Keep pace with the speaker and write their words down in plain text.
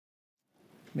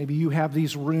Maybe you have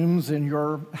these rooms in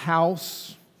your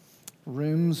house,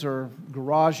 rooms or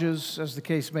garages, as the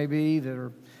case may be, that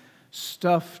are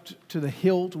stuffed to the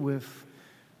hilt with,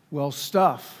 well,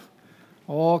 stuff.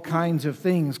 All kinds of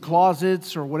things,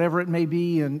 closets or whatever it may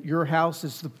be in your house.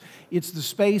 It's the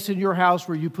space in your house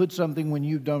where you put something when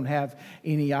you don't have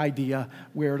any idea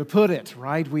where to put it,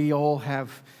 right? We all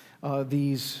have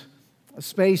these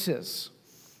spaces.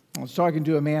 I was talking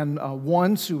to a man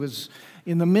once who was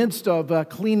in the midst of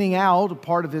cleaning out a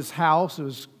part of his house. It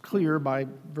was clear by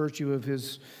virtue of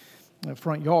his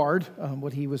front yard,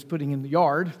 what he was putting in the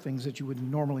yard, things that you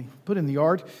wouldn't normally put in the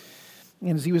yard.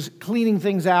 And as he was cleaning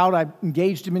things out, I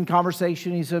engaged him in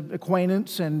conversation. He's an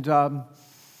acquaintance, and I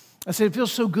said, "It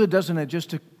feels so good, doesn't it,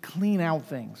 just to clean out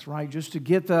things, right? Just to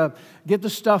get the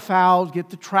stuff out, get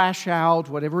the trash out,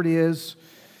 whatever it is."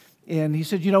 And he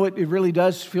said, "It really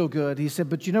does feel good." He said,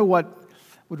 "But you know what?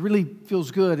 What really feels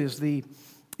good is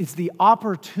it's the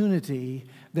opportunity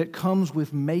that comes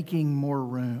with making more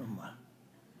room."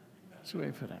 That's the way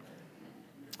I put it.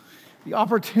 The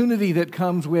opportunity that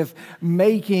comes with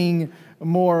making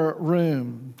more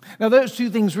room. Now, those two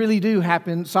things really do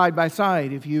happen side by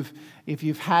side. If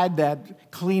you've had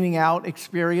that cleaning out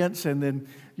experience, and then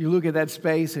you look at that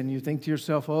space and you think to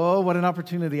yourself, "Oh, what an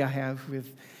opportunity I have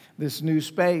with this new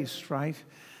space," right?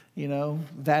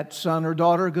 That son or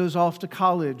daughter goes off to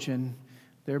college and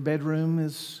their bedroom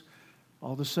is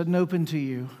all of a sudden open to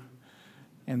you,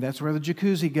 and that's where the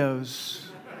jacuzzi goes.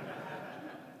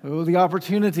 Oh, the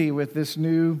opportunity with this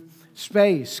new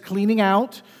space. Cleaning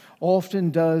out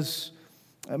often does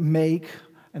make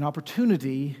an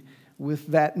opportunity with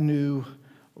that new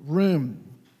room.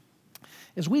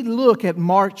 As we look at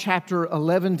Mark chapter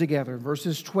 11 together,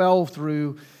 verses 12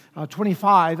 through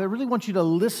 25, I really want you to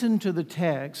listen to the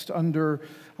text under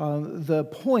the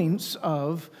points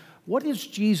of what is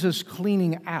Jesus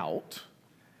cleaning out,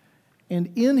 and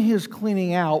in his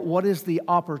cleaning out, what is the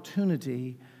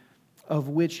opportunity of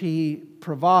which he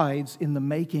provides in the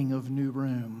making of new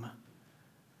room.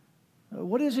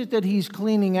 What is it that he's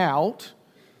cleaning out,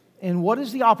 and what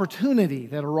is the opportunity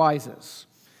that arises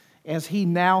as he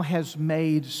now has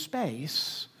made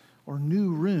space or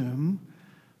new room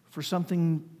for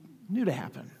something new to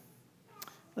happen?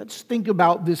 Let's think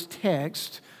about this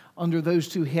text under those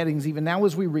two headings, even now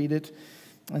as we read it,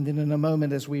 and then in a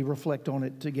moment as we reflect on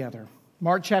it together.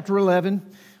 Mark chapter 11,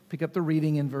 pick up the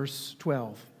reading in verse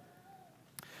 12.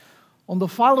 On the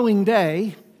following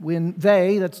day, when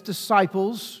they, that's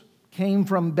disciples, came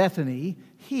from Bethany,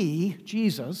 he,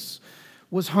 Jesus,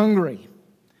 was hungry.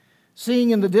 Seeing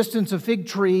in the distance a fig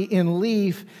tree in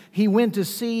leaf, he went to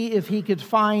see if he could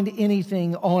find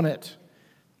anything on it.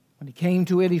 When he came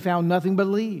to it, he found nothing but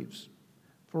leaves,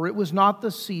 for it was not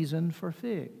the season for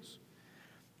figs.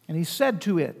 And he said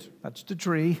to it, that's the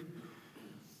tree,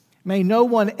 "May no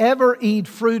one ever eat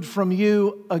fruit from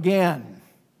you again."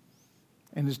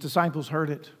 And his disciples heard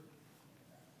it.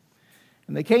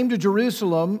 And they came to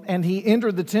Jerusalem, and he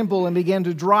entered the temple and began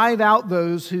to drive out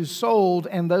those who sold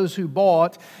and those who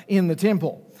bought in the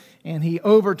temple. And he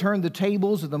overturned the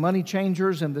tables of the money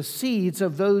changers and the seats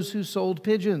of those who sold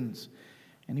pigeons.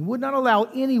 And he would not allow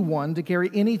anyone to carry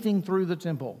anything through the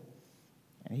temple.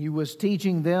 And he was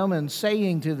teaching them and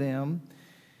saying to them,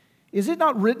 "Is it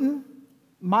not written,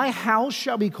 'My house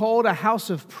shall be called a house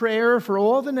of prayer for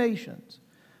all the nations'?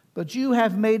 But you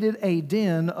have made it a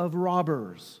den of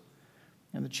robbers."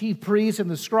 And the chief priests and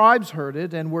the scribes heard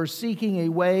it and were seeking a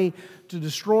way to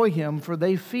destroy him, for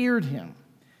they feared him,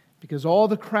 because all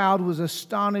the crowd was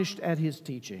astonished at his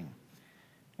teaching.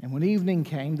 And when evening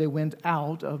came, they went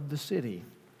out of the city.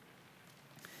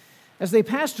 As they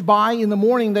passed by in the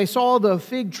morning, they saw the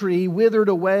fig tree withered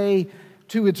away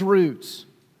to its roots.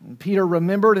 And Peter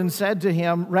remembered and said to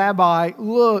him, "Rabbi,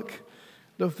 look,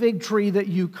 the fig tree that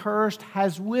you cursed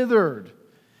has withered."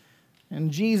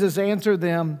 And Jesus answered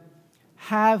them,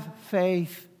 "Have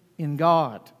faith in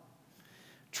God.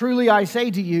 Truly I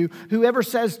say to you, whoever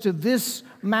says to this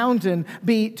mountain,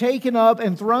 'Be taken up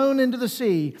and thrown into the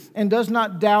sea,' and does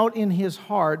not doubt in his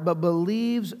heart, but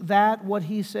believes that what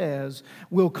he says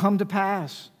will come to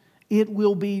pass, it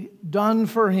will be done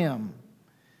for him.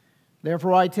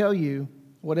 Therefore I tell you,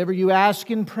 whatever you ask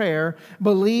in prayer,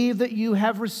 believe that you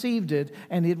have received it,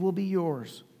 and it will be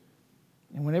yours.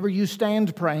 And whenever you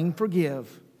stand praying,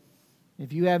 forgive,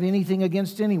 if you have anything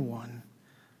against anyone,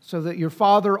 so that your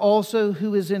Father also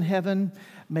who is in heaven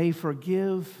may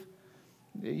forgive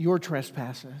your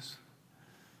trespasses."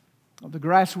 The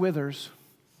grass withers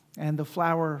and the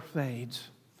flower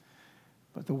fades,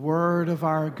 but the word of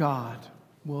our God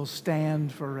will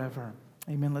stand forever.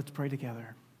 Amen. Let's pray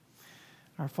together.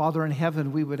 Our Father in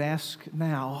heaven, we would ask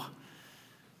now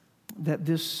that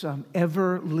this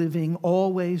ever-living,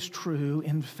 always true,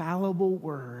 infallible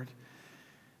word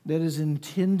that is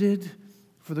intended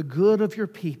for the good of your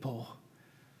people,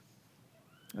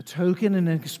 a token and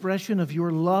an expression of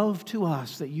your love to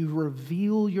us, that you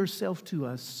reveal yourself to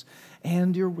us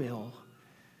and your will,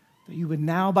 that you would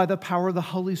now, by the power of the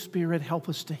Holy Spirit, help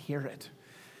us to hear it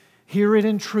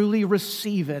and truly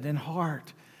receive it in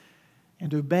heart,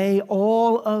 and obey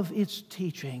all of its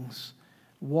teachings,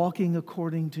 walking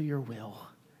according to your will.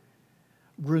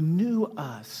 Renew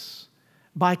us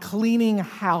by cleaning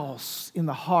house in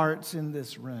the hearts in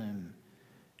this room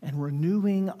and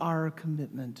renewing our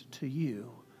commitment to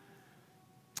you,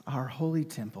 our holy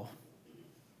temple.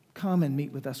 Come and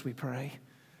meet with us, we pray.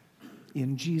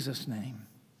 In Jesus' name,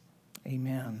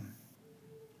 amen.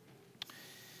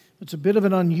 It's a bit of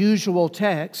an unusual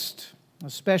text,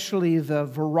 especially the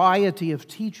variety of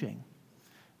teaching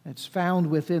that's found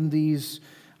within these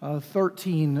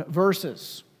 13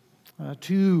 verses.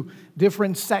 Two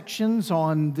different sections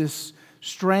on this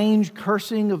strange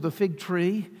cursing of the fig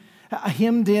tree,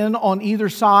 hemmed in on either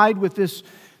side with this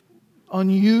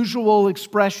unusual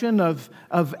expression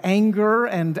of anger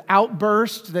and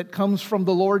outburst that comes from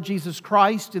the Lord Jesus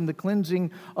Christ in the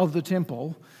cleansing of the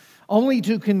temple, only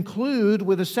to conclude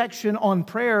with a section on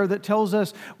prayer that tells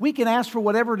us we can ask for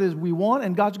whatever it is we want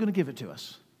and God's going to give it to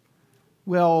us.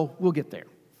 Well, we'll get there.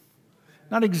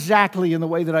 Not exactly in the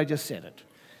way that I just said it.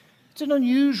 It's an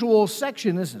unusual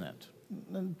section, isn't it?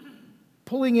 And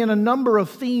pulling in a number of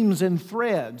themes and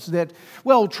threads that,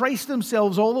 well, trace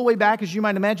themselves all the way back, as you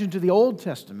might imagine, to the Old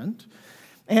Testament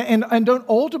and don't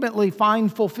ultimately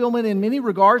find fulfillment in many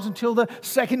regards until the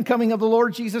second coming of the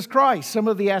Lord Jesus Christ. Some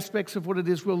of the aspects of what it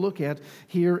is we'll look at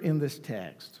here in this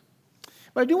text.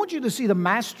 But I do want you to see the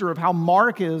master of how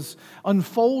Mark has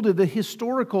unfolded the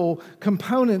historical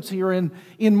components here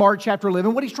in Mark chapter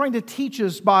 11, what he's trying to teach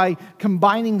us by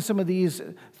combining some of these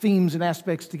themes and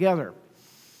aspects together.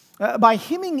 By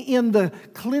hemming in the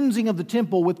cleansing of the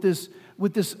temple with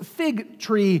this fig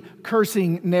tree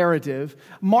cursing narrative,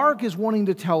 Mark is wanting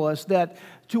to tell us that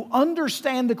to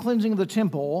understand the cleansing of the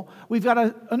temple, we've got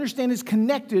to understand it's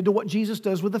connected to what Jesus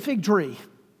does with the fig tree.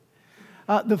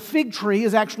 The fig tree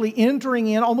is actually entering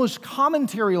in almost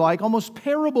commentary-like, almost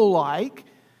parable-like,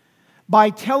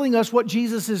 by telling us what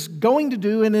Jesus is going to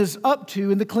do and is up to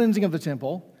in the cleansing of the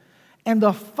temple. And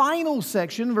the final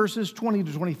section, verses 20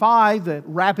 to 25, the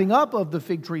wrapping up of the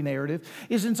fig tree narrative,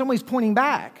 is in some ways pointing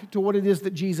back to what it is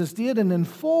that Jesus did and then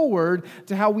forward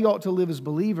to how we ought to live as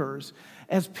believers,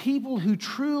 as people who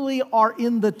truly are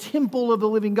in the temple of the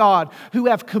living God, who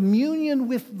have communion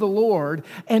with the Lord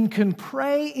and can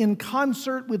pray in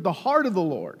concert with the heart of the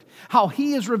Lord, how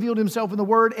He has revealed Himself in the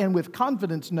Word, and with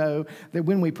confidence know that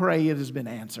when we pray, it has been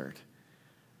answered.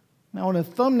 Now, in a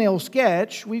thumbnail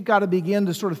sketch, we've got to begin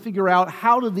to sort of figure out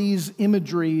how do these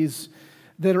imageries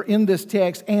that are in this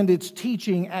text and its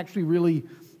teaching actually really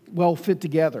well fit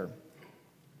together.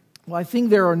 Well, I think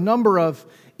there are a number of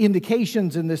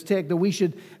indications in this text that we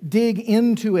should dig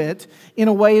into it in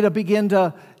a way to begin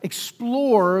to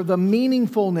explore the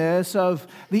meaningfulness of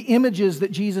the images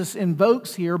that Jesus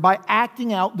invokes here by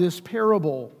acting out this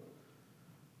parable.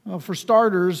 For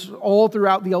starters, all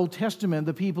throughout the Old Testament,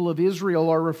 the people of Israel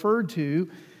are referred to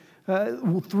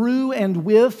through and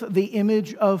with the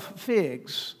image of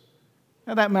figs.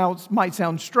 Now, that might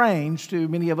sound strange to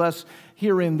many of us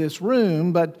here in this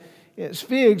room, but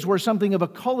figs were something of a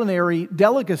culinary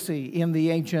delicacy in the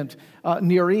ancient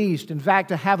Near East. In fact,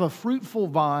 to have a fruitful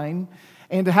vine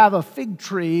and to have a fig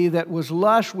tree that was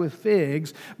lush with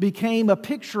figs became a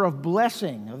picture of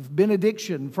blessing, of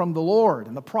benediction from the Lord.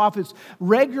 And the prophets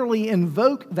regularly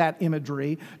invoke that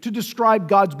imagery to describe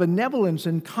God's benevolence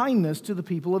and kindness to the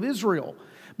people of Israel.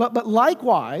 But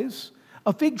likewise,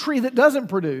 a fig tree that doesn't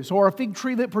produce, or a fig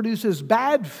tree that produces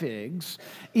bad figs,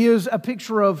 is a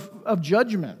picture of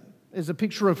judgment, is a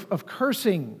picture of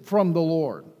cursing from the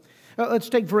Lord. Let's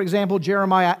take, for example,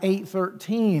 Jeremiah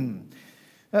 8:13.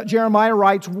 Jeremiah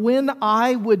writes, "When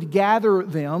I would gather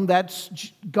them,"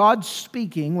 that's God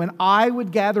speaking, "when I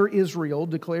would gather Israel,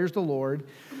 declares the Lord,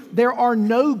 there are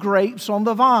no grapes on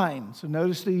the vine." So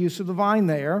notice the use of the vine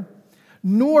there.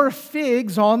 "Nor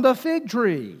figs on the fig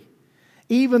tree.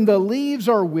 Even the leaves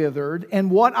are withered, and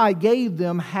what I gave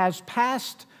them has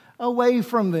passed away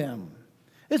from them."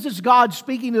 This is God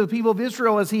speaking to the people of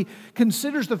Israel as He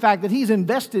considers the fact that He's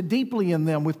invested deeply in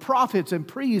them with prophets and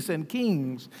priests and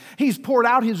kings. He's poured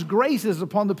out His graces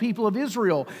upon the people of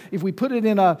Israel. If we put it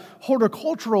in a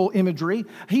horticultural imagery,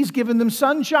 He's given them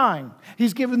sunshine.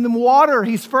 He's given them water.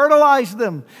 He's fertilized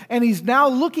them. And He's now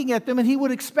looking at them, and He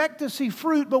would expect to see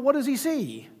fruit, but what does He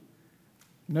see?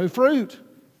 No fruit.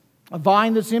 A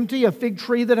vine that's empty, a fig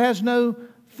tree that has no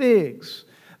figs.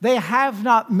 They have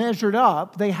not measured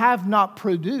up, they have not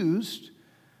produced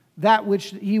that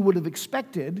which he would have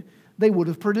expected they would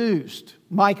have produced.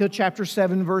 Micah chapter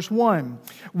 7, verse 1.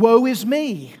 Woe is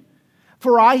me,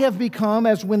 for I have become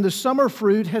as when the summer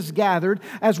fruit has gathered,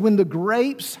 as when the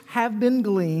grapes have been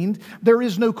gleaned. There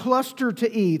is no cluster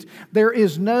to eat. There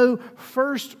is no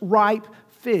first ripe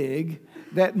fig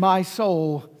that my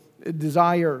soul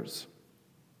desires.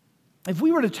 If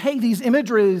we were to take these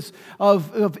imageries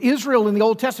of Israel in the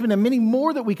Old Testament and many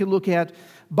more that we could look at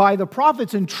by the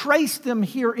prophets and trace them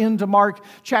here into Mark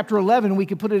chapter 11, we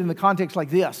could put it in the context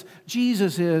like this.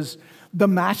 Jesus is the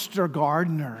master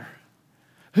gardener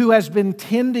who has been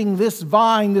tending this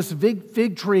vine, this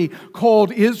fig tree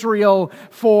called Israel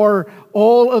for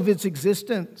all of its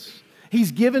existence.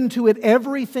 He's given to it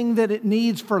everything that it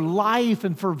needs for life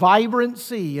and for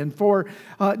vibrancy and for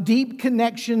deep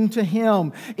connection to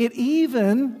Him. It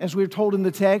even, as we're told in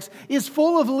the text, is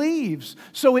full of leaves.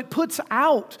 So it puts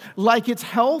out like it's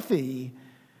healthy.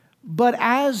 But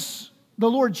as the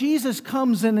Lord Jesus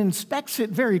comes and inspects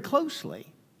it very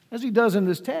closely, as He does in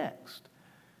this text,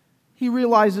 He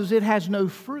realizes it has no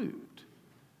fruit.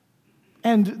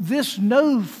 And this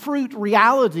no fruit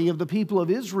reality of the people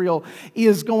of Israel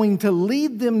is going to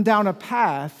lead them down a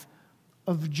path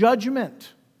of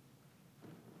judgment.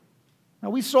 Now,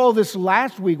 we saw this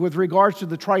last week with regards to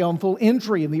the triumphal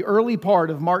entry. In the early part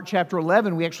of Mark chapter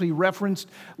 11, we actually referenced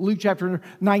Luke chapter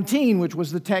 19, which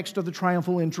was the text of the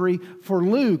triumphal entry for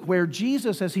Luke, where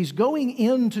Jesus, as He's going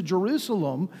into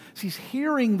Jerusalem, as He's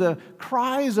hearing the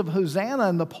cries of Hosanna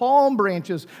and the palm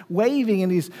branches waving,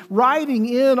 and He's riding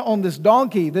in on this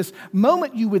donkey, this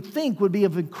moment you would think would be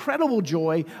of incredible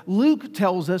joy, Luke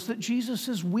tells us that Jesus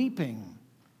is weeping.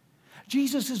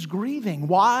 Jesus is grieving.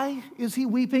 Why is He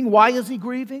weeping? Why is He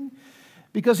grieving?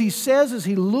 Because He says as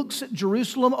He looks at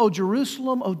Jerusalem, oh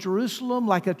Jerusalem,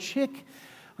 like a chick,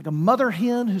 like a mother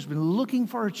hen who's been looking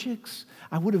for her chicks,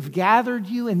 I would have gathered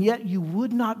you, and yet you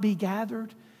would not be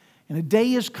gathered. And a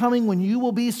day is coming when you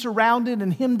will be surrounded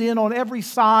and hemmed in on every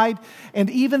side, and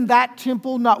even that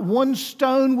temple, not one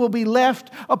stone will be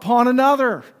left upon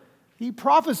another. He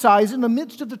prophesies in the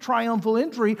midst of the triumphal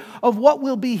entry of what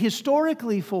will be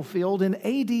historically fulfilled in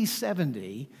AD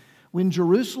 70 when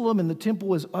Jerusalem and the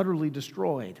temple is utterly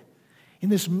destroyed. In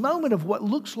this moment of what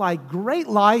looks like great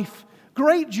life,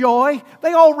 great joy,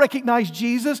 they all recognize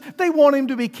Jesus. They want Him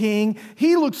to be king.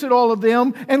 He looks at all of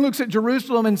them and looks at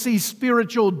Jerusalem and sees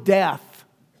spiritual death.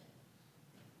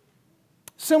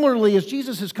 Similarly, as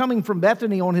Jesus is coming from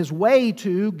Bethany on His way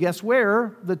to, guess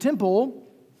where? The temple.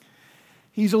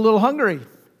 He's a little hungry.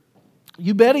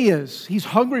 You bet He is. He's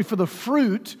hungry for the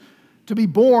fruit to be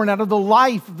born out of the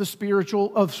life of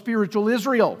spiritual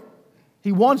Israel.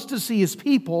 He wants to see His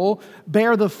people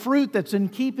bear the fruit that's in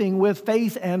keeping with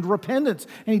faith and repentance.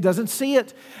 And He doesn't see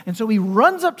it. And so He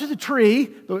runs up to the tree,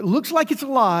 though it looks like it's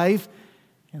alive,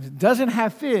 and it doesn't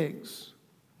have figs.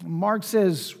 And Mark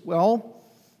says, well,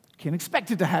 can't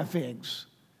expect it to have figs.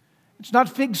 It's not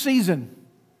fig season.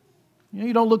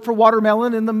 You don't look for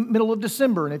watermelon in the middle of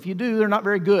December, and if you do, they're not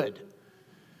very good.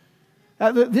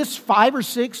 This 5 or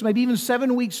 6, maybe even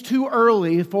 7 weeks too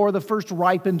early for the first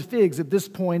ripened figs at this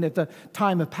point at the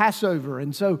time of Passover.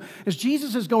 And so as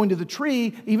Jesus is going to the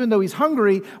tree, even though He's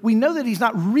hungry, we know that He's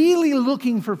not really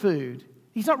looking for food.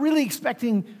 He's not really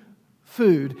expecting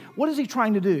food. What is He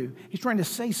trying to do? He's trying to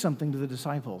say something to the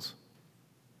disciples.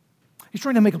 He's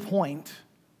trying to make a point.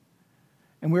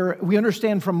 And we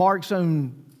understand from Mark's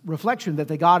own reflection that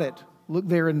they got it. Look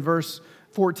there in verse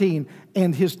 14.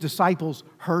 And His disciples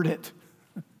heard it.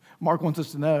 Mark wants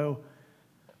us to know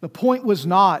the point was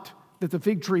not that the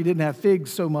fig tree didn't have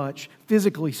figs so much,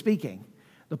 physically speaking.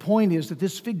 The point is that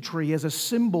this fig tree, as a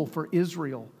symbol for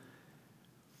Israel,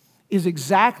 is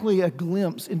exactly a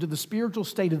glimpse into the spiritual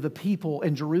state of the people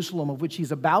in Jerusalem of which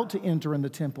He's about to enter in the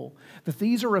temple. That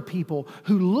these are a people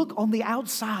who look on the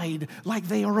outside like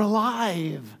they are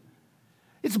alive.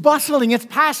 It's bustling. It's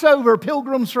Passover.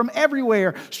 Pilgrims from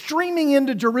everywhere streaming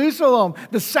into Jerusalem.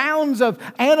 The sounds of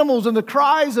animals and the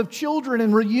cries of children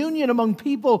and reunion among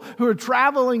people who are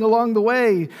traveling along the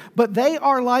way. But they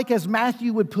are like, as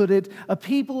Matthew would put it, a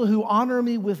people who honor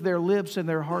Me with their lips and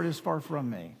their heart is far from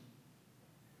Me.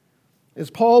 As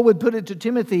Paul would put it to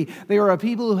Timothy, they are a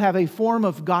people who have a form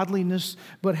of godliness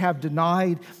but have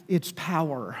denied its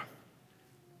power.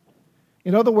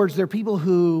 In other words, they're people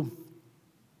who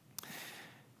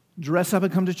dress up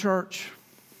and come to church.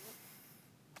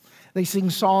 They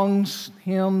sing songs,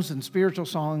 hymns, and spiritual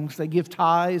songs. They give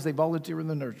tithes. They volunteer in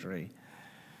the nursery.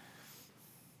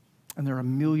 And they're a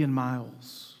million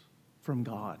miles from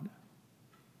God.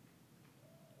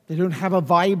 They don't have a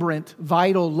vibrant,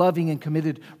 vital, loving, and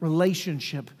committed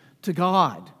relationship to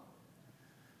God.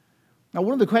 Now,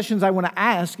 one of the questions I want to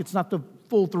ask, it's not the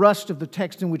full thrust of the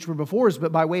text in which we're before us,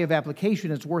 but by way of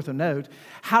application, it's worth a note.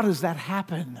 How does that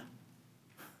happen?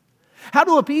 How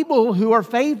do a people who are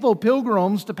faithful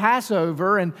pilgrims to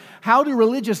Passover, and how do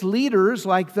religious leaders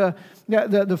like the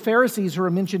Pharisees who are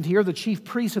mentioned here, the chief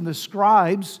priests and the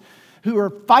scribes, who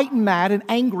are fighting mad and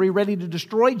angry, ready to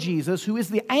destroy Jesus, who is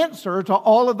the answer to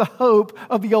all of the hope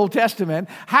of the Old Testament,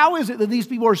 how is it that these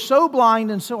people are so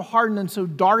blind and so hardened and so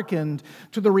darkened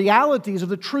to the realities of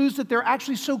the truths that they're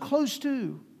actually so close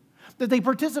to, that they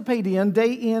participate in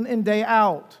and day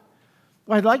out?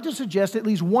 Well, I'd like to suggest at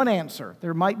least one answer.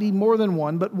 There might be more than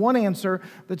one, but one answer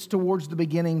that's towards the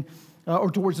beginning or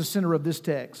towards the center of this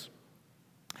text.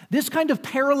 This kind of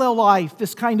parallel life,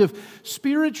 this kind of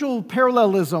spiritual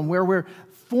parallelism where we're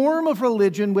form of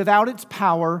religion without its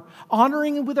power,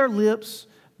 honoring it with our lips,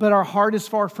 but our heart is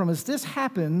far from us. This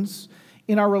happens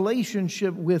in our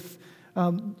relationship with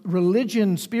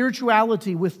religion,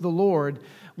 spirituality with the Lord,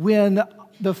 when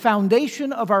the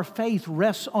foundation of our faith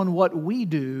rests on what we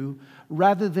do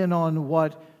rather than on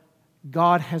what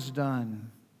God has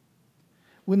done.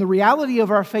 When the reality of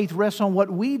our faith rests on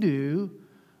what we do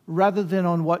rather than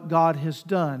on what God has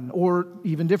done. Or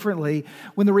even differently,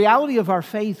 when the reality of our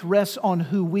faith rests on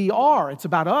who we are, it's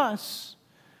about us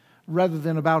rather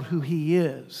than about who He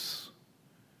is.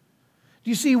 Do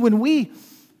you see, when we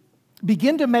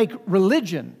begin to make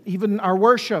religion, even our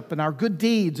worship and our good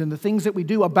deeds and the things that we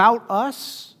do about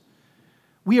us,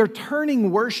 we are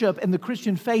turning worship and the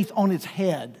Christian faith on its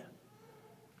head.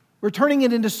 We're turning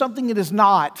it into something it is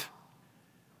not.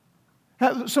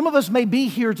 Some of us may be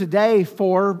here today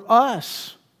for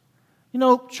us. You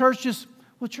know, church just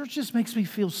makes me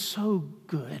feel so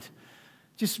good.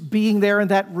 Just being there in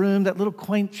that room, that little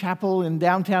quaint chapel in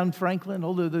downtown Franklin,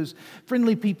 all of those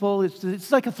friendly people.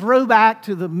 It's like a throwback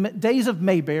to the days of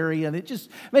Mayberry, and it just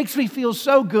makes me feel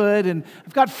so good. And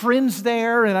I've got friends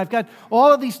there, and I've got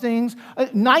all of these things,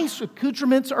 nice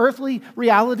accoutrements, earthly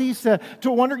realities to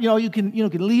wonder. You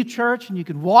can leave church and you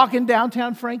can walk in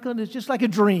downtown Franklin. It's just like a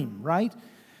dream, right?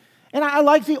 And I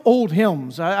like the old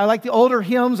hymns. I like the older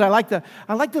hymns. I like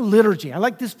the liturgy. I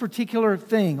like this particular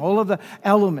thing, all of the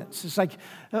elements. It's like,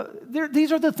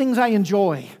 these are the things I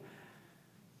enjoy.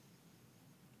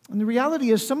 And the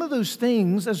reality is some of those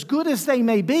things, as good as they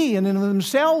may be, and in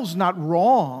themselves not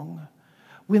wrong,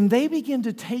 when they begin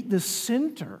to take the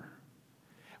center,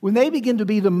 when they begin to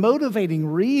be the motivating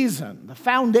reason, the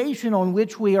foundation on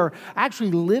which we are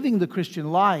actually living the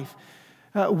Christian life,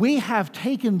 we have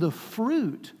taken the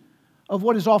fruit of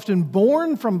what is often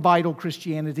born from vital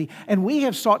Christianity, and we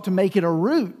have sought to make it a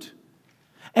root.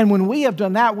 And when we have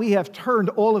done that, we have turned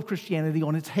all of Christianity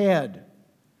on its head.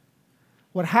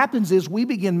 What happens is we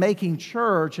begin making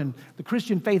church and the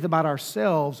Christian faith about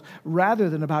ourselves rather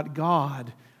than about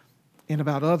God and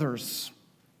about others.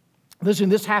 Listen,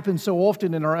 this happens so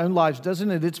often in our own lives,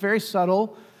 doesn't it? It's very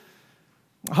subtle.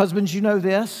 Husbands, you know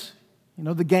this. You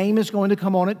know, the game is going to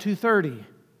come on at 2:30.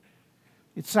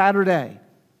 It's Saturday.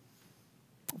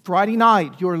 Friday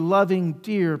night, your loving,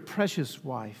 dear, precious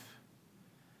wife,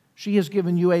 she has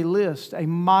given you a list a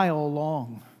mile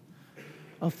long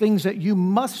of things that you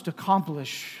must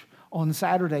accomplish on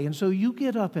Saturday. And so you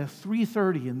get up at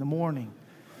 3:30 in the morning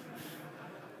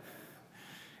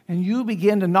and you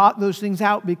begin to knock those things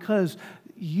out because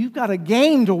you've got a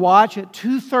game to watch at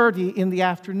 2:30 in the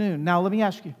afternoon. Now, let me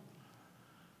ask you.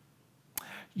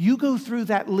 You go through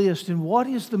that list, and what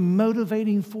is the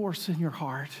motivating force in your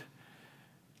heart?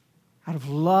 Out of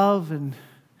love and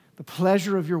the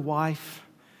pleasure of your wife,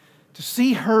 to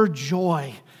see her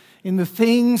joy in the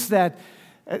things that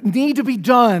need to be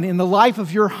done in the life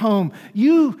of your home.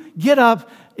 You get up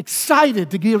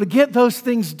excited to be able to get those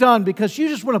things done because you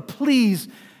just want to please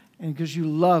and because you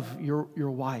love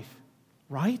your wife,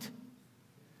 right?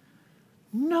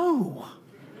 No.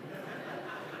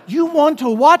 You want to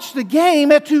watch the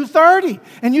game at 2:30,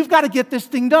 and you've got to get this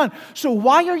thing done. So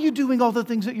why are you doing all the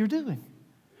things that you're doing?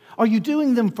 Are you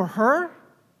doing them for her?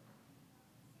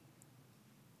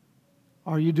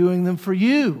 Are you doing them for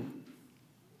you?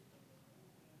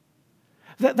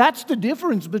 That's the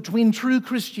difference between true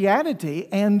Christianity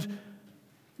and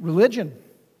religion.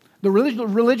 The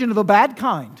religion of a bad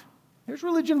kind. There's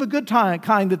religion of a good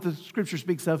kind that the Scripture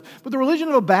speaks of, but the religion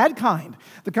of a bad kind,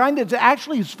 the kind that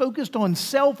actually is focused on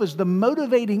self as the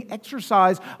motivating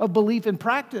exercise of belief and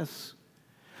practice,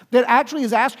 that actually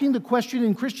is asking the question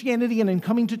in Christianity and in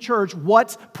coming to church,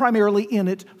 what's primarily in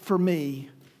it for me?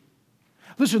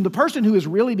 Listen, the person who has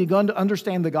really begun to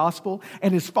understand the gospel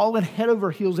and has fallen head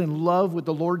over heels in love with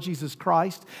the Lord Jesus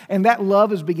Christ, and that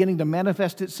love is beginning to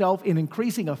manifest itself in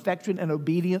increasing affection and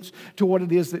obedience to what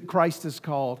it is that Christ has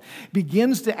called,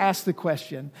 begins to ask the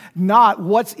question, not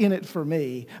what's in it for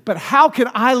me, but how can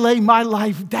I lay my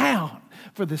life down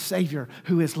for the Savior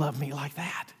who has loved me like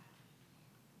that?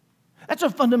 That's a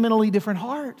fundamentally different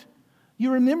heart.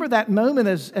 You remember that moment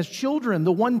as children,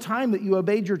 the one time that you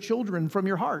obeyed your children from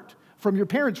your heart, from your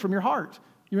parents, from your heart.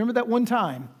 You remember that one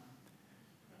time?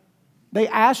 They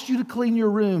asked you to clean your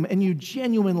room and you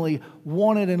genuinely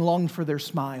wanted and longed for their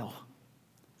smile.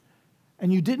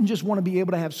 And you didn't just want to be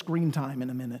able to have screen time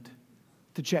in a minute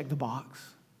to check the box.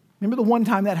 Remember the one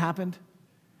time that happened?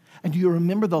 And do you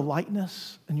remember the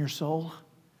lightness in your soul?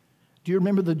 Do you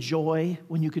remember the joy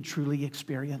when you could truly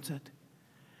experience it?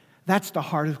 That's the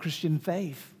heart of Christian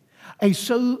faith. A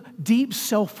so deep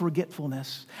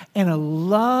self-forgetfulness and a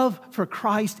love for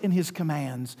Christ and His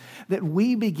commands that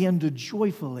we begin to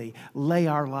joyfully lay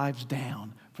our lives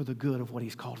down for the good of what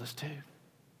He's called us to.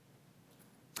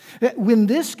 When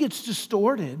this gets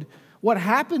distorted, what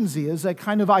happens is a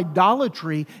kind of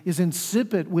idolatry is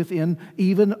insipid within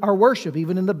even our worship,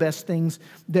 even in the best things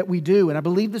that we do. And I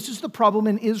believe this is the problem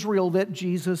in Israel that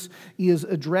Jesus is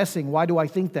addressing. Why do I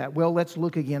think that? Well, let's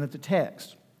look again at the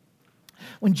text.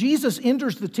 When Jesus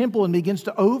enters the temple and begins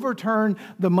to overturn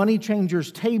the money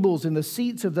changers' tables and the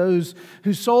seats of those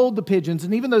who sold the pigeons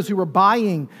and even those who were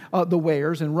buying the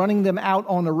wares and running them out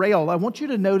on a rail, I want you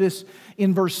to notice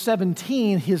in verse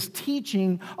 17 His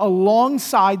teaching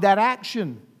alongside that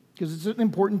action, because it's an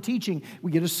important teaching.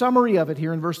 We get a summary of it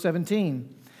here in verse 17.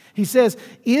 He says,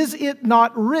 "Is it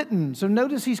not written?" So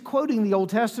notice He's quoting the Old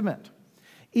Testament.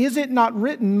 "Is it not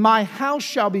written, my house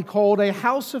shall be called a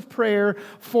house of prayer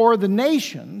for the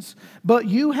nations, but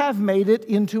you have made it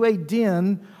into a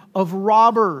den of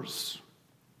robbers."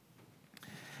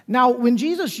 Now, when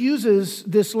Jesus uses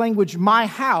this language, my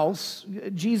house,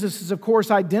 Jesus is, of course,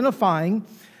 identifying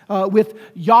with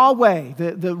Yahweh,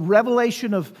 the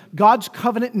revelation of God's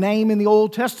covenant name in the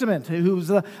Old Testament, who was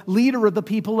the leader of the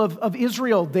people of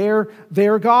Israel,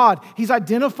 their God. He's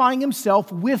identifying Himself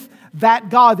with that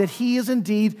God, that He is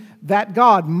indeed that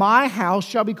God. My house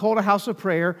shall be called a house of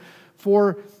prayer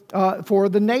for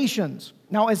the nations.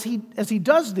 Now, as he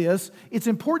does this, it's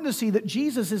important to see that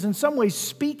Jesus is in some ways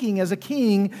speaking as a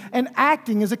king and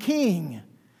acting as a king.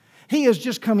 He has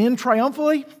just come in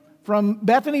triumphantly from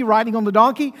Bethany, riding on the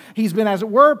donkey. He's been, as it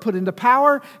were, put into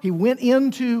power. He went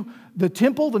into the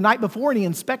temple the night before and He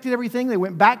inspected everything. They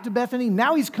went back to Bethany.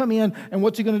 Now He's come in, and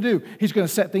what's He going to do? He's going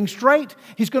to set things straight.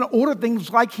 He's going to order things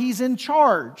like He's in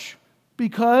charge,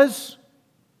 because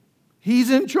He's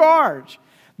in charge.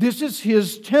 This is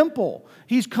His temple.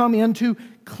 He's come in to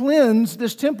cleanse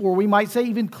this temple, or we might say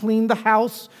even clean the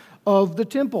house of the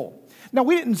temple. Now,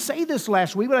 we didn't say this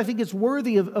last week, but I think it's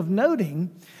worthy of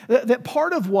noting that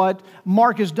part of what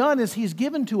Mark has done is he's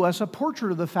given to us a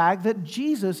portrait of the fact that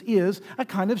Jesus is a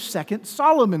kind of second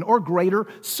Solomon or greater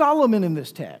Solomon in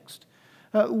this text.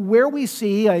 Where we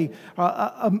see a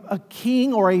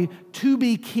king or a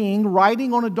to-be king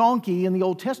riding on a donkey in the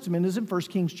Old Testament is in 1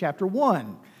 Kings chapter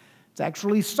 1. It's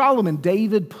actually Solomon.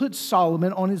 David puts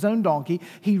Solomon on his own donkey.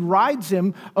 He rides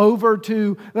him over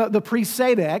to the priest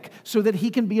Zadok so that he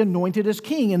can be anointed as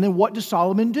king. And then what does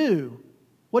Solomon do?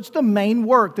 What's the main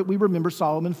work that we remember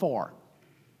Solomon for?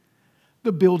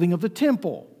 The building of the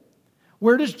temple.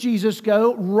 Where does Jesus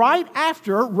go? Right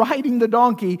after riding the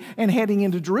donkey and heading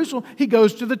into Jerusalem, He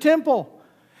goes to the temple.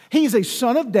 He's a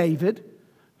son of David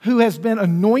who has been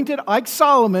anointed like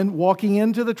Solomon, walking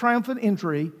into the triumphant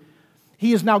entry.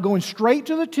 He is now going straight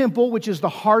to the temple, which is the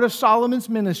heart of Solomon's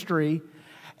ministry,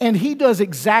 and he does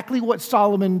exactly what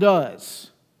Solomon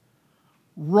does.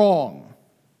 Wrong.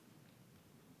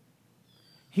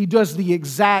 He does the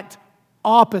exact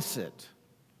opposite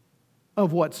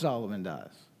of what Solomon does.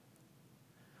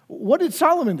 What did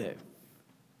Solomon do?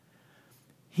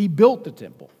 He built the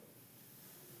temple.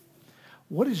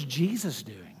 What is Jesus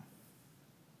doing?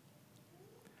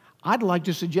 I'd like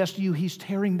to suggest to you He's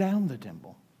tearing down the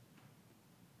temple.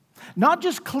 Not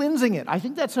just cleansing it. I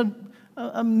think that's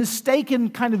a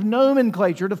mistaken kind of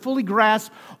nomenclature to fully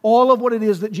grasp all of what it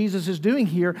is that Jesus is doing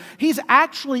here. He's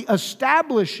actually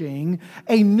establishing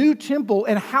a new temple.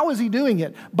 And how is He doing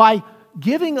it? By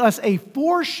giving us a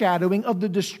foreshadowing of the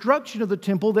destruction of the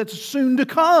temple that's soon to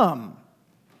come.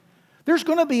 There's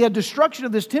going to be a destruction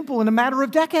of this temple in a matter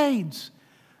of decades.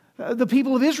 The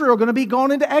people of Israel are going to be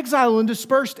gone into exile and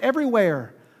dispersed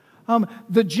everywhere.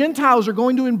 The Gentiles are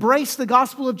going to embrace the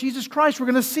gospel of Jesus Christ. We're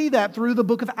going to see that through the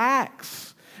book of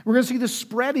Acts. We're going to see the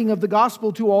spreading of the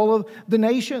gospel to all of the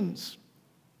nations.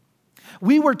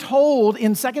 We were told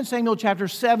in 2 Samuel chapter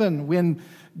 7, when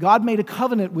God made a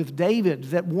covenant with David,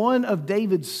 that one of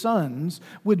David's sons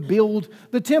would build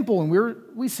the temple. And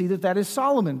we see that is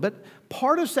Solomon. But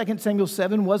part of 2 Samuel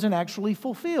 7 wasn't actually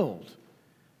fulfilled.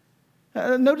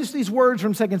 Notice these words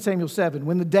from 2 Samuel 7.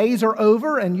 When the days are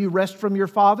over and you rest from your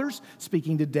fathers,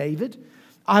 speaking to David,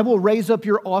 I will raise up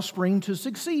your offspring to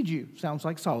succeed you. Sounds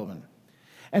like Solomon.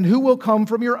 And who will come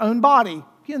from your own body?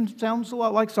 Again, sounds a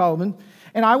lot like Solomon.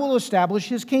 And I will establish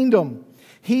his kingdom.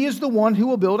 He is the one who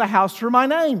will build a house for my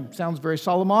name. Sounds very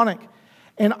Solomonic.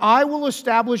 And I will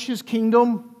establish his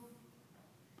kingdom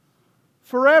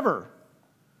forever.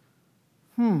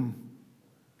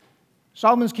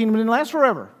 Solomon's kingdom didn't last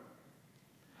forever.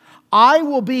 I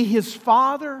will be his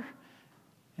father,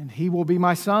 and he will be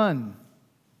my son.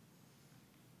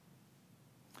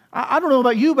 I don't know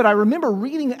about you, but I remember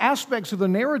reading aspects of the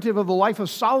narrative of the life of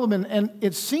Solomon, and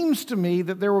it seems to me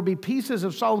that there will be pieces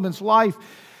of Solomon's life,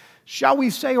 shall we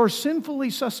say, are sinfully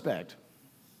suspect.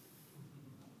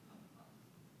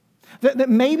 That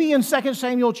maybe in 2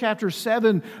 Samuel chapter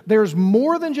 7, there's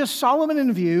more than just Solomon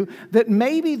in view, that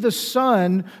maybe the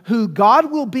son who God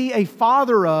will be a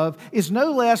father of is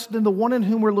no less than the one in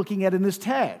whom we're looking at in this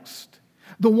text.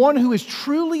 The one who is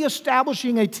truly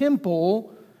establishing a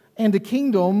temple and a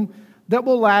kingdom that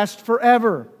will last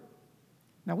forever.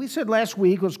 Now, we said last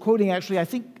week, was quoting actually,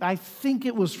 I think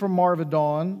it was from Marva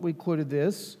Dawn, we quoted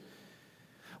this,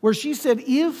 where she said,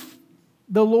 if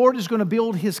the Lord is going to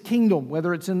build his kingdom,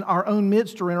 whether it's in our own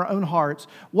midst or in our own hearts,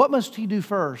 what must he do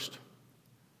first?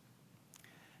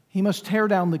 He must tear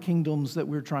down the kingdoms that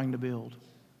we're trying to build.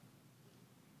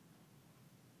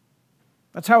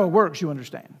 That's how it works, you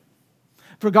understand.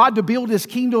 For God to build his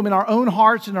kingdom in our own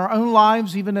hearts, in our own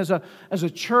lives, even as a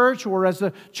church or as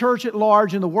a church at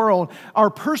large in the world, our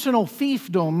personal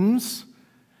fiefdoms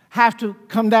have to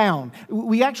come down.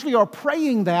 We actually are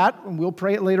praying that, and we'll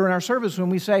pray it later in our service when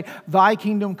we say, thy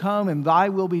kingdom come and thy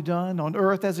will be done on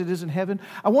earth as it is in heaven.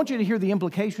 I want you to hear the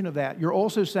implication of that. You're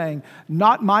also saying,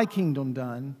 not my kingdom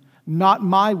done, not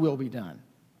my will be done,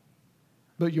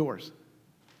 but yours.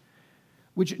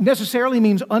 Which necessarily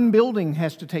means unbuilding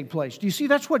has to take place. Do you see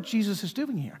that's what Jesus is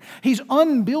doing here? He's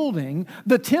unbuilding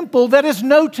the temple that is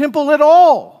no temple at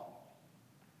all.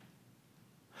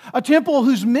 A temple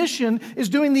whose mission is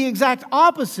doing the exact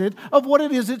opposite of what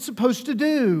it is it's supposed to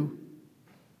do.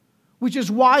 Which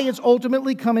is why it's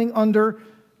ultimately coming under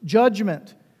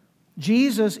judgment.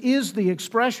 Jesus is the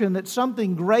expression that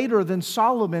something greater than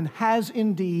Solomon has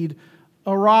indeed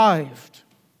arrived.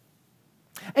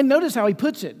 And notice how he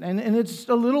puts it. And it's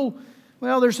a little,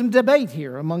 well, there's some debate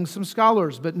here among some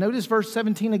scholars. But notice verse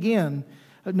 17 again.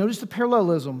 Notice the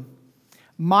parallelism.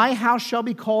 My house shall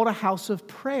be called a house of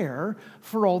prayer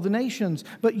for all the nations,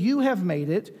 but you have made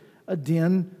it a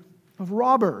den of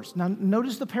robbers. Now,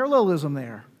 notice the parallelism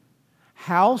there.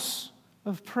 House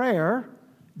of prayer,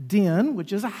 den,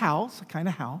 which is a house, a kind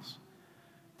of house,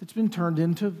 that's been turned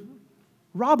into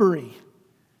robbery.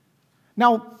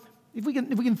 Now, if we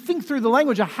can think through the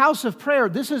language, a house of prayer,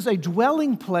 this is a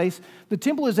dwelling place. The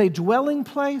temple is a dwelling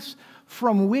place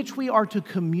from which we are to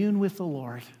commune with the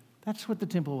Lord. That's what the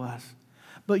temple was.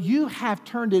 But you have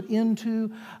turned it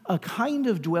into a kind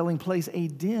of dwelling place, a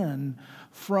den,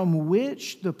 from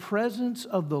which the presence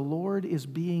of the Lord is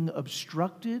being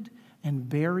obstructed and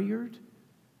barriered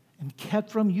and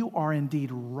kept from. You are indeed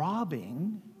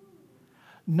robbing,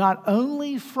 not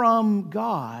only from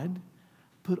God,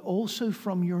 but also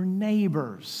from your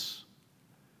neighbors.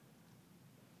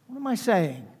 What am I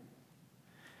saying?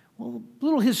 Well, a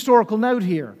little historical note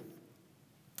here.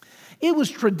 It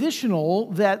was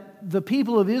traditional that the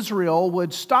people of Israel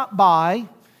would stop by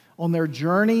on their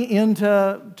journey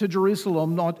into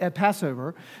Jerusalem at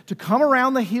Passover to come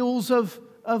around the hills of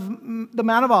the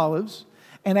Mount of Olives.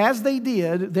 And as they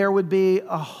did, there would be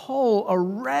a whole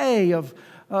array of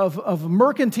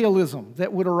mercantilism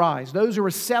that would arise. Those who were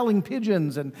selling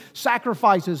pigeons and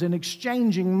sacrifices and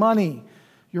exchanging money.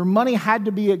 Your money had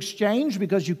to be exchanged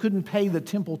because you couldn't pay the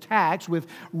temple tax with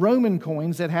Roman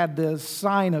coins that had the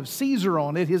sign of Caesar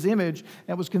on it, his image.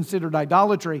 That was considered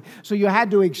idolatry. So you had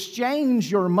to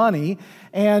exchange your money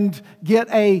and get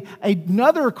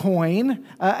another coin,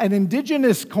 an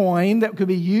indigenous coin that could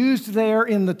be used there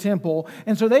in the temple.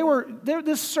 And so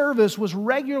this service was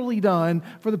regularly done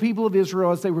for the people of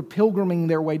Israel as they were pilgriming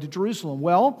their way to Jerusalem.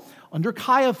 Well, under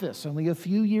Caiaphas, only a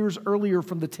few years earlier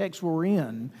from the text we're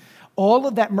in, all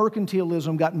of that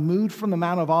mercantilism got moved from the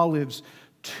Mount of Olives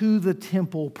to the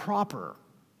temple proper.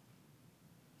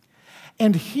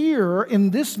 And here,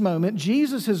 in this moment,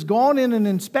 Jesus has gone in and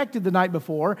inspected the night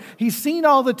before. He's seen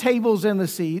all the tables and the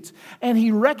seats, and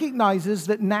he recognizes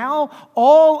that now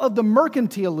all of the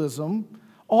mercantilism,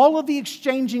 all of the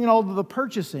exchanging and all of the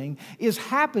purchasing is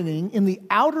happening in the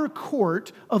outer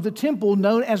court of the temple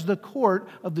known as the court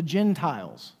of the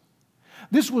Gentiles.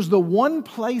 This was the one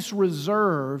place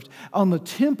reserved on the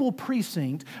temple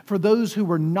precinct for those who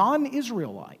were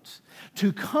non-Israelites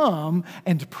to come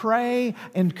and pray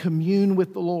and commune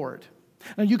with the Lord.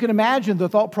 Now, you can imagine the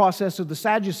thought process of the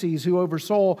Sadducees who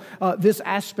oversaw this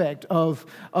aspect of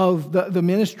the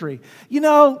ministry. You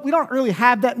know, we don't really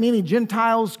have that many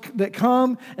Gentiles that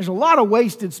come. There's a lot of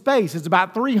wasted space. It's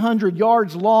about 300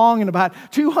 yards long and about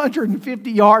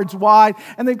 250 yards wide.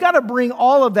 And they've got to bring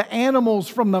all of the animals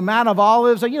from the Mount of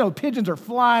Olives. You know, pigeons are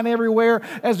flying everywhere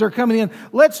as they're coming in.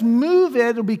 Let's move it.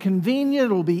 It'll be convenient.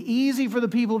 It'll be easy for the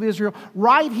people of Israel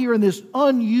right here in this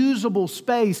unusable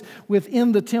space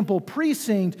within the temple precinct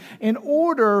in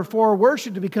order for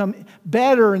worship to become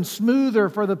better and smoother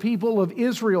for the people of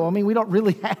Israel. I mean, we don't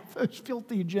really have those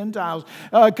filthy Gentiles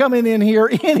coming in here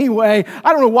anyway.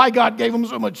 I don't know why God gave them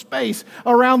so much space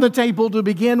around the table to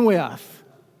begin with.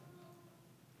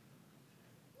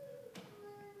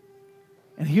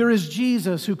 And here is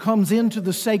Jesus who comes into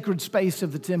the sacred space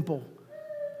of the temple,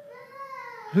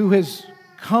 who has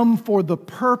come for the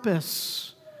purpose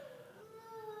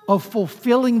of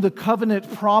fulfilling the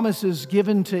covenant promises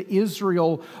given to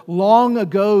Israel long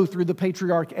ago through the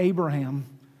patriarch Abraham.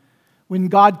 When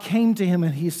God came to him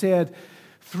and he said,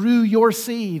 "Through your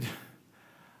seed,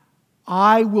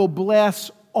 I will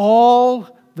bless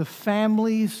all the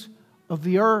families of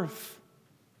the earth,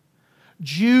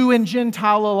 Jew and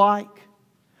Gentile alike.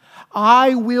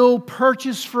 I will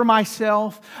purchase for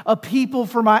myself a people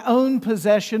for my own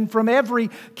possession from every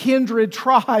kindred,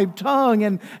 tribe,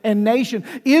 tongue, and nation."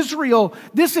 Israel,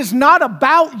 this is not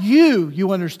about you,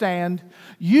 you understand.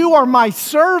 You are my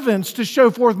servants to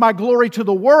show forth my glory to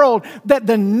the world, that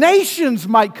the nations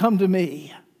might come to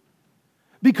me,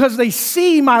 because they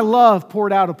see my love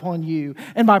poured out upon you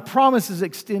and my promises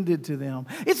extended to them.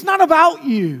 It's not about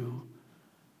you.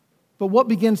 But what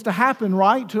begins to happen,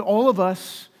 right, to all of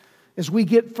us, as we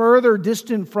get further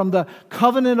distant from the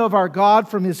covenant of our God,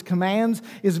 from His commands,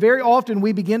 is very often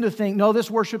we begin to think, no,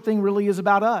 this worship thing really is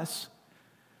about us.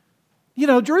 You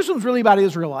know, Jerusalem's really about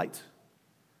Israelites.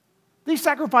 These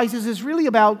sacrifices is really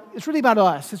about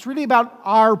us. It's really about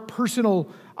our personal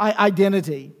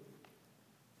identity.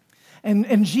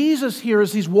 And Jesus here,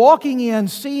 as He's walking in,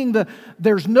 seeing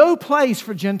there's no place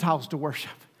for Gentiles to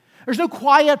worship. There's no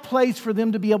quiet place for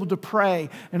them to be able to pray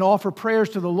and offer prayers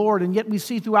to the Lord. And yet we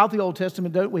see throughout the Old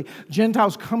Testament, don't we,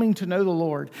 Gentiles coming to know the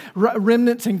Lord.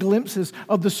 Remnants and glimpses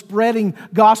of the spreading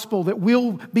gospel that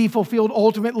will be fulfilled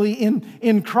ultimately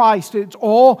in Christ. It's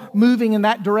all moving in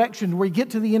that direction. We get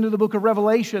to the end of the book of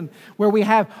Revelation, where we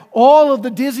have all of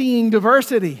the dizzying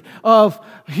diversity of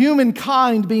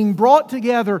humankind being brought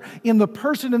together in the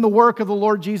person and the work of the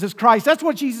Lord Jesus Christ. That's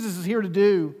what Jesus is here to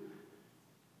do.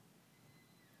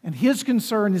 And His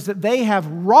concern is that they have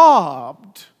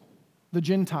robbed the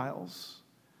Gentiles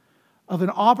of an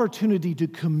opportunity to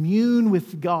commune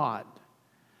with God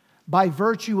by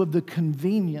virtue of the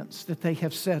convenience that they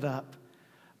have set up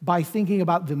by thinking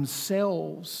about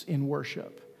themselves in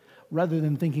worship rather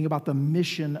than thinking about the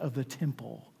mission of the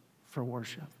temple for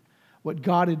worship, what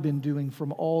God had been doing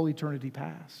from all eternity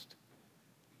past.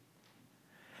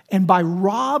 And by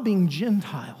robbing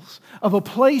Gentiles of a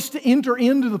place to enter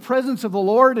into the presence of the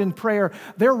Lord in prayer,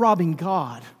 they're robbing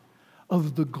God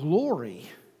of the glory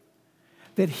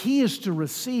that He is to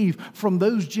receive from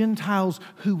those Gentiles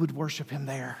who would worship Him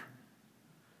there.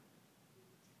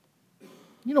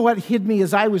 You know what hit me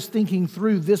as I was thinking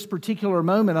through this particular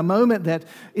moment, a moment that,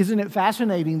 isn't it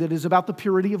fascinating, that is about the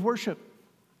purity of worship.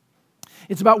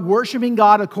 It's about worshiping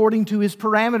God according to His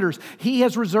parameters. He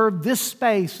has reserved this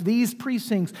space, these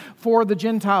precincts for the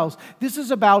Gentiles. This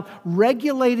is about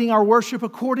regulating our worship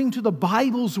according to the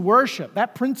Bible's worship.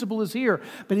 That principle is here.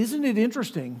 But isn't it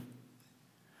interesting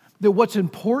that what's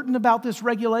important about this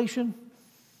regulation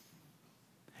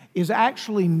is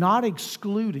actually not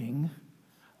excluding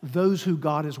those who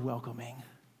God is welcoming?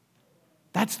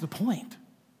 That's the point.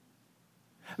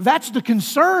 That's the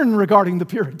concern regarding the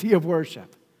purity of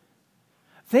worship.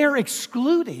 They're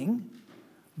excluding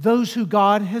those who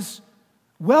God has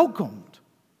welcomed.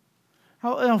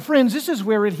 Now, friends, this is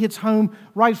where it hits home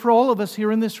right for all of us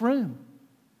here in this room.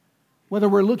 Whether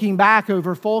we're looking back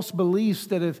over false beliefs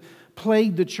that have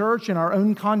plagued the church in our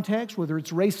own context, whether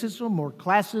it's racism or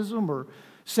classism or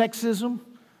sexism,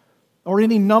 or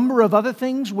any number of other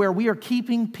things where we are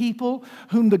keeping people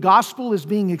whom the gospel is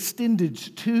being extended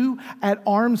to at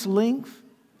arm's length.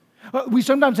 We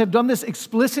sometimes have done this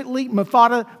explicitly,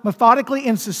 methodically,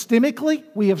 and systemically.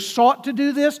 We have sought to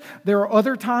do this. There are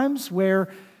other times where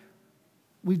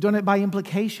we've done it by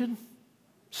implication,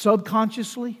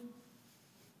 subconsciously,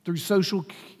 through social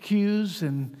cues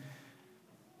and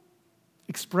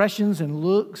expressions and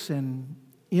looks and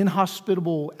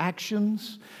inhospitable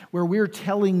actions, where we're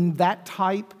telling that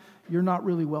type, you're not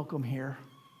really welcome here.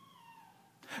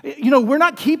 We're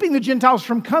not keeping the Gentiles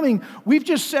from coming. We've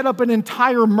just set up an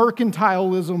entire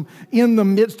mercantilism in the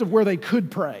midst of where they could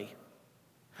pray.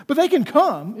 But they can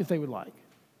come if they would like.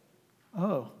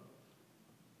 Oh.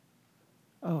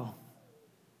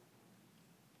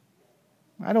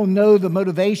 I don't know the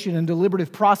motivation and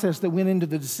deliberative process that went into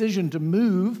the decision to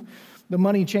move the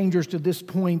money changers to this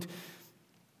point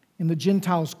in the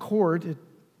Gentiles' court. It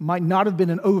might not have been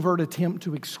an overt attempt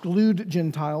to exclude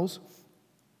Gentiles.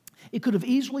 It could have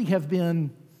easily have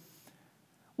been,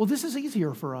 well, this is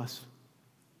easier for us.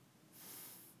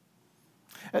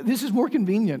 This is more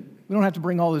convenient. We don't have to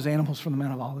bring all those animals from the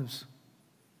Mount of Olives.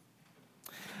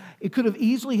 It could have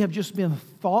easily have just been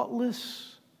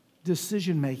thoughtless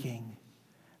decision-making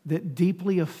that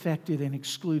deeply affected and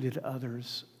excluded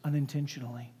others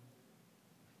unintentionally.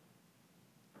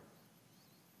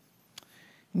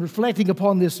 Reflecting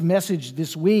upon this message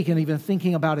this week and even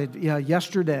thinking about it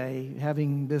yesterday,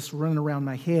 having this running around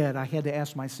my head, I had to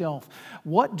ask myself,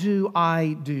 what do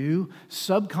I do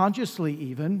subconsciously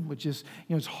even, which is,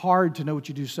 it's hard to know what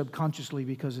you do subconsciously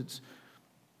because it's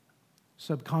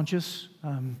subconscious.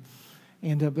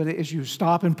 But as you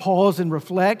stop and pause and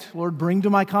reflect, Lord, bring to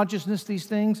my consciousness these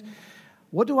things.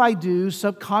 What do I do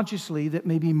subconsciously that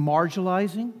may be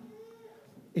marginalizing,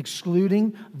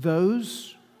 excluding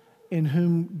those in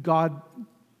whom God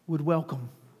would welcome?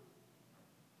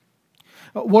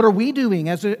 What are we doing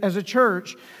as a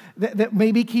church that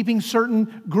may be keeping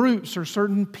certain groups or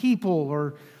certain people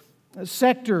or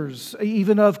sectors,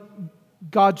 even of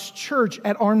God's church,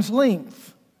 at arm's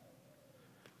length?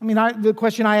 The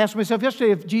question I asked myself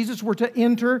yesterday, if Jesus were to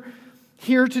enter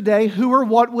here today, who or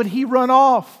what would he run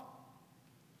off?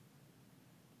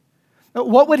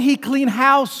 What would he clean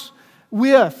house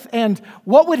with? And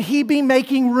what would he be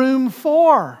making room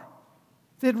for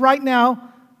that right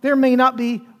now there may not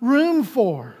be room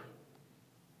for?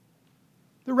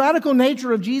 The radical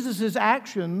nature of Jesus'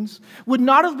 actions would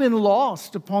not have been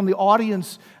lost upon the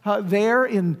audience there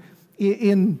in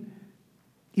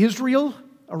Israel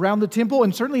around the temple,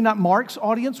 and certainly not Mark's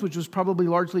audience, which was probably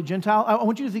largely Gentile. I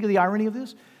want you to think of the irony of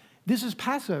this. This is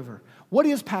Passover. What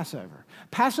is Passover?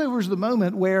 Passover is the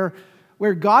moment where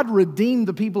God redeemed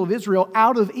the people of Israel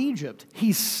out of Egypt.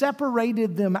 He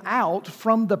separated them out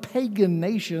from the pagan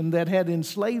nation that had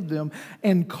enslaved them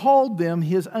and called them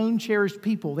His own cherished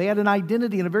people. They had an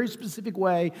identity in a very specific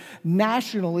way,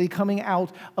 nationally coming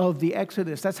out of the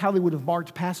Exodus. That's how they would have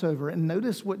marked Passover. And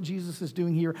notice what Jesus is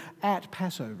doing here at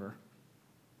Passover.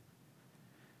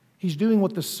 He's doing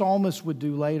what the psalmist would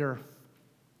do later,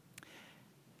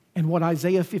 and what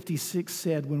Isaiah 56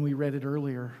 said when we read it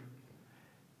earlier,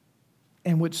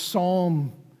 and what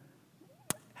Psalm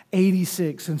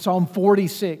 86 and Psalm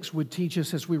 46 would teach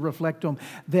us as we reflect on,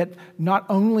 that not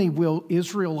only will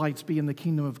Israelites be in the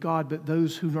kingdom of God, but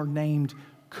those who are named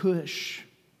Cush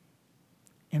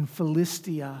and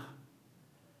Philistia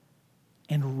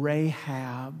and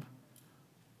Rahab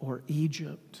or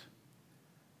Egypt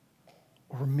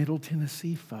or Middle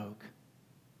Tennessee folk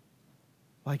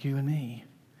like you and me.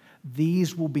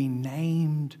 These will be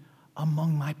named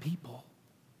among my people.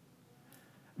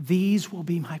 These will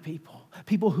be my people.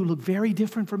 People who look very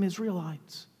different from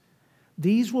Israelites.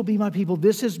 These will be my people.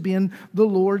 This has been the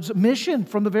Lord's mission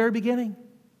from the very beginning.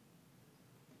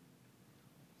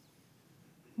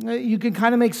 You can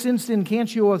kind of make sense then,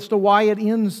 can't you, as to why it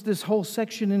ends this whole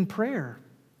section in prayer.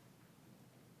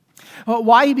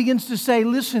 Why he begins to say,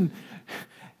 listen,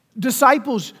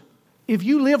 disciples, if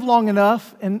you live long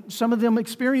enough, and some of them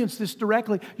experience this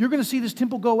directly, you're going to see this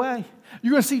temple go away.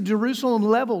 You're going to see Jerusalem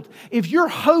leveled. If your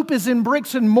hope is in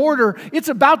bricks and mortar, it's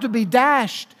about to be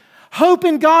dashed. Hope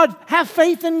in God. Have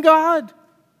faith in God.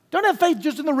 Don't have faith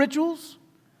just in the rituals,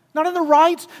 not in the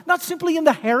rites, not simply in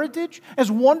the heritage,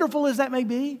 as wonderful as that may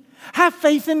be. Have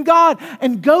faith in God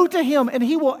and go to Him, and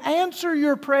He will answer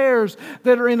your prayers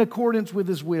that are in accordance with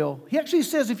His will. He actually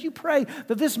says, if you pray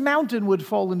that this mountain would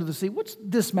fall into the sea, what's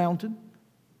this mountain?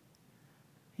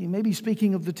 He may be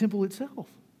speaking of the temple itself.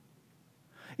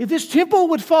 If this temple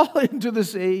would fall into the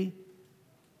sea,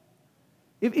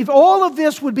 If all of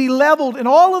this would be leveled and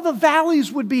all of the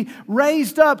valleys would be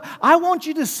raised up, I want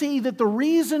you to see that the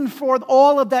reason for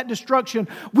all of that destruction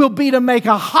will be to make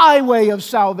a highway of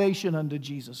salvation unto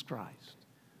Jesus Christ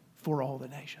for all the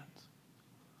nations.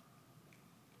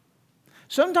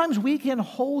 Sometimes we can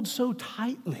hold so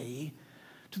tightly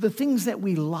to the things that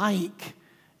we like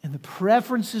and the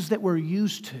preferences that we're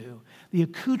used to, the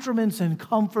accoutrements and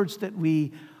comforts that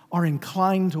we are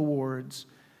inclined towards,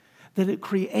 that it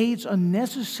creates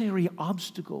unnecessary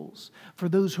obstacles for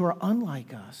those who are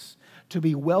unlike us to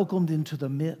be welcomed into the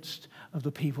midst of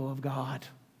the people of God.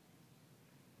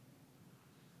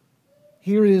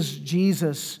 Here is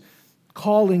Jesus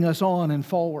calling us on and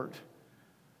forward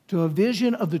to a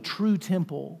vision of the true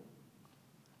temple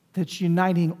that's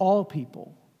uniting all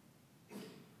people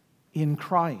in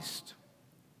Christ.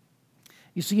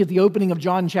 You see, at the opening of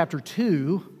John chapter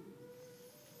 2,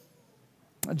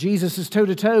 Jesus is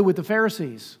toe-to-toe with the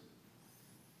Pharisees.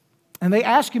 And they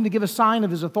ask him to give a sign of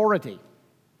his authority.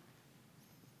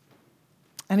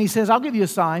 And he says, I'll give you a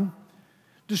sign.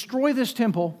 Destroy this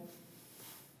temple,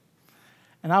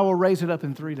 and I will raise it up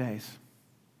in 3 days.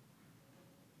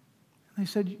 And they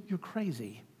said, you're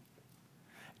crazy.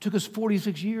 It took us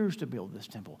 46 years to build this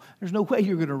temple. There's no way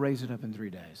you're going to raise it up in 3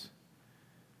 days.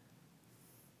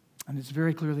 And it's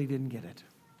very clear they didn't get it.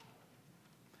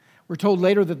 We're told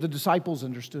later that the disciples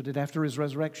understood it after his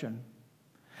resurrection.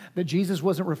 That Jesus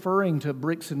wasn't referring to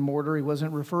bricks and mortar. He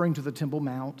wasn't referring to the Temple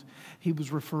Mount. He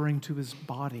was referring to his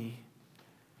body.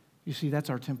 You see, that's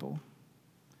our temple.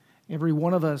 Every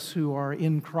one of us who are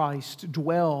in Christ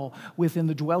dwell within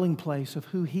the dwelling place of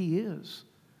who he is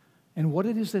and what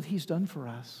it is that he's done for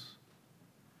us.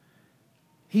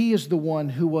 He is the one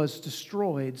who was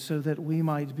destroyed so that we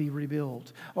might be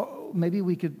rebuilt. Oh, maybe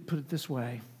we could put it this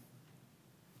way.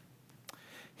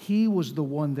 He was the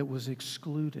one that was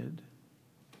excluded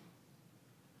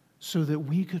so that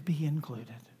we could be included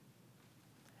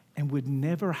and would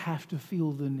never have to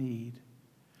feel the need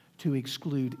to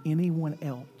exclude anyone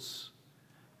else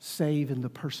save in the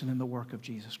person and the work of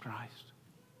Jesus Christ.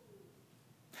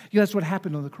 That's what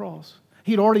happened on the cross.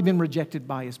 He had already been rejected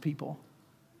by his people.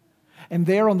 And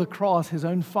there on the cross, his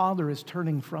own Father is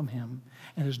turning from him.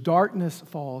 And his darkness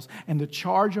falls. And the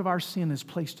charge of our sin is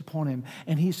placed upon him.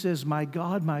 And he says, my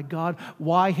God,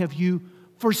 why have you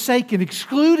forsaken,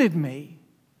 excluded me?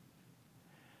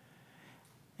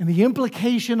 And the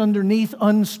implication underneath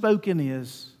unspoken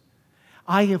is,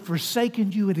 I have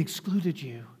forsaken you and excluded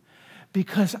you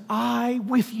because I,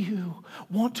 with you,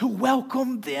 want to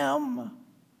welcome them.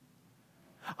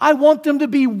 I want them to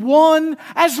be one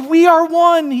as we are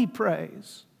one, he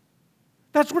prays.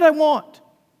 That's what I want.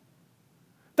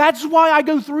 That's why I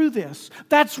go through this.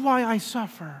 That's why I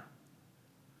suffer.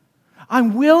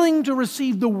 I'm willing to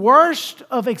receive the worst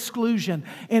of exclusion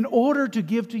in order to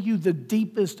give to you the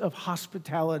deepest of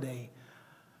hospitality.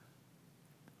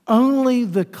 Only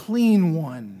the clean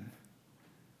one,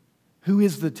 who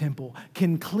is the temple,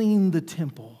 can clean the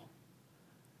temple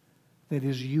that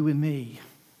is you and me.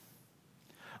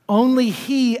 Only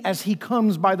he, as he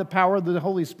comes by the power of the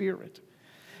Holy Spirit,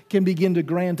 can begin to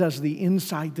grant us the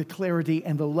insight, the clarity,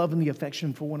 and the love and the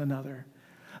affection for one another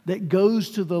that goes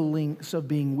to the lengths of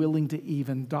being willing to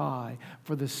even die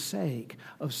for the sake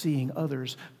of seeing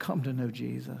others come to know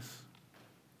Jesus.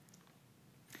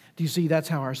 Do you see, that's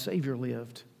how our Savior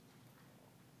lived.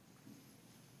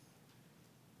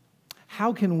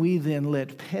 How can we then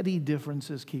let petty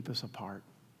differences keep us apart?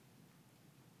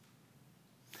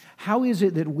 How is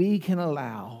it that we can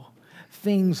allow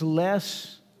things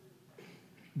less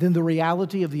than the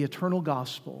reality of the eternal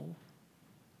gospel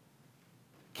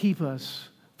keep us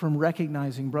from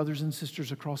recognizing brothers and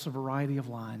sisters across a variety of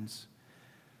lines?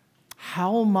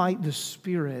 How might the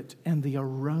spirit and the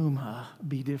aroma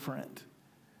be different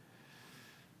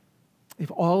if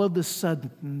all of a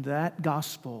sudden that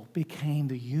gospel became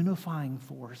the unifying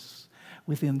force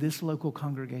within this local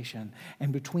congregation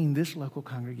and between this local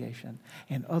congregation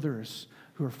and others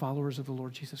who are followers of the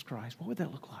Lord Jesus Christ? What would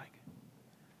that look like?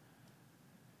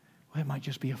 Well, it might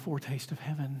just be a foretaste of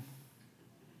heaven,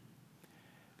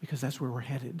 because that's where we're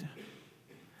headed.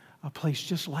 A place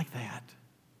just like that,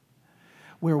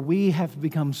 where we have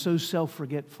become so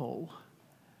self-forgetful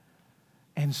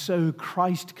and so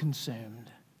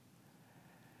Christ-consumed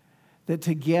that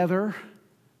together,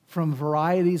 from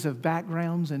varieties of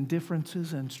backgrounds and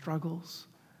differences and struggles,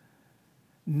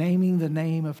 naming the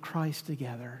name of Christ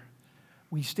together,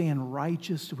 we stand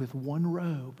righteous with one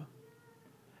robe,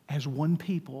 as one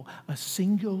people, a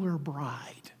singular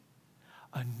bride,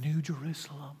 a new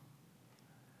Jerusalem,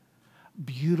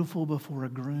 beautiful before a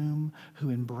groom who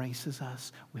embraces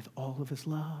us with all of his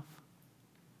love.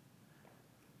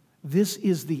 This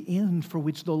is the end for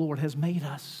which the Lord has made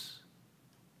us.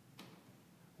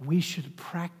 We should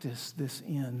practice this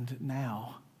end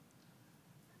now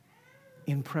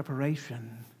in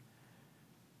preparation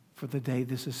for the day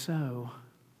this is so.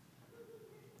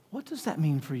 What does that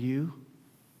mean for you?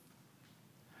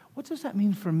 What does that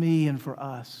mean for me and for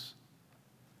us?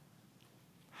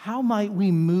 How might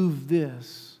we move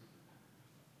this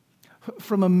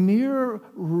from a mere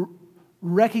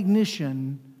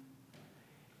recognition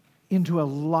into a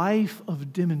life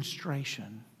of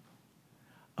demonstration,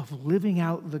 of living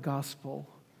out the gospel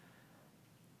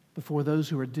before those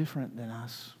who are different than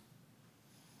us,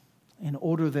 in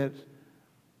order that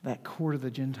that court of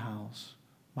the Gentiles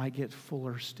might get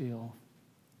fuller still?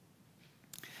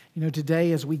 You know,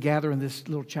 today as we gather in this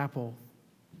little chapel,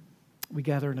 we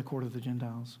gather in the court of the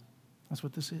Gentiles. That's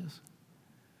what this is.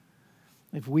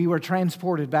 If we were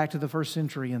transported back to the first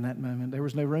century in that moment, there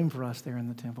was no room for us there in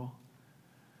the temple.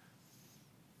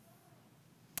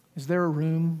 Is there a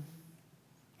room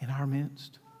in our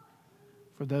midst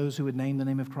for those who would name the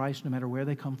name of Christ no matter where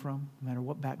they come from, no matter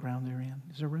what background they're in?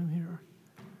 Is there room here?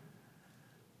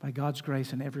 By God's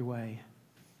grace in every way,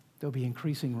 there'll be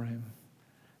increasing room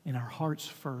in our hearts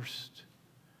first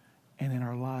and in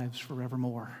our lives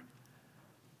forevermore,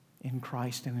 in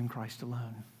Christ and in Christ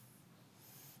alone.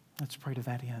 Let's pray to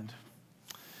that end.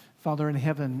 Father in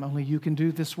heaven, only you can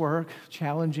do this work,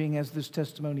 challenging as this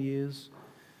testimony is.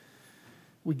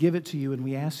 We give it to you and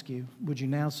we ask you, would you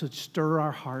now stir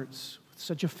our hearts with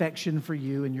such affection for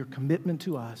you and your commitment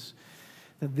to us,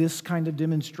 that this kind of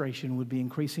demonstration would be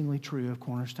increasingly true of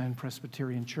Cornerstone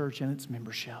Presbyterian Church and its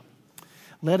membership.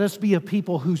 Let us be a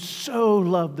people who so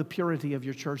love the purity of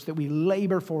your church that we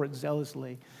labor for it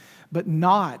zealously, but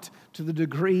not to the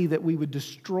degree that we would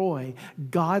destroy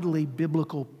godly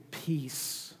biblical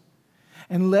peace.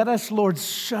 And let us, Lord,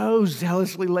 so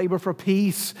zealously labor for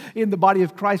peace in the body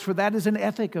of Christ, for that is an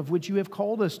ethic of which you have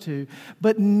called us to,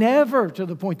 but never to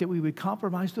the point that we would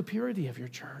compromise the purity of your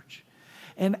church.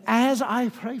 And as I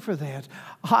pray for that,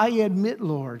 I admit,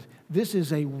 Lord, this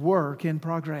is a work in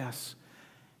progress.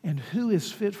 And who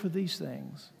is fit for these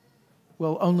things?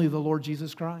 Well, only the Lord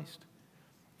Jesus Christ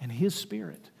and His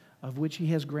Spirit, of which He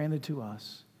has granted to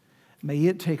us. May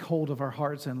it take hold of our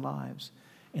hearts and lives,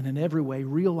 and in every way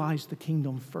realize the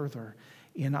kingdom further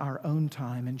in our own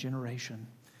time and generation.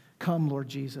 Come, Lord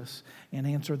Jesus, and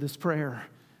answer this prayer.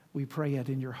 We pray it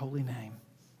in your holy name.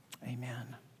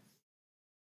 Amen.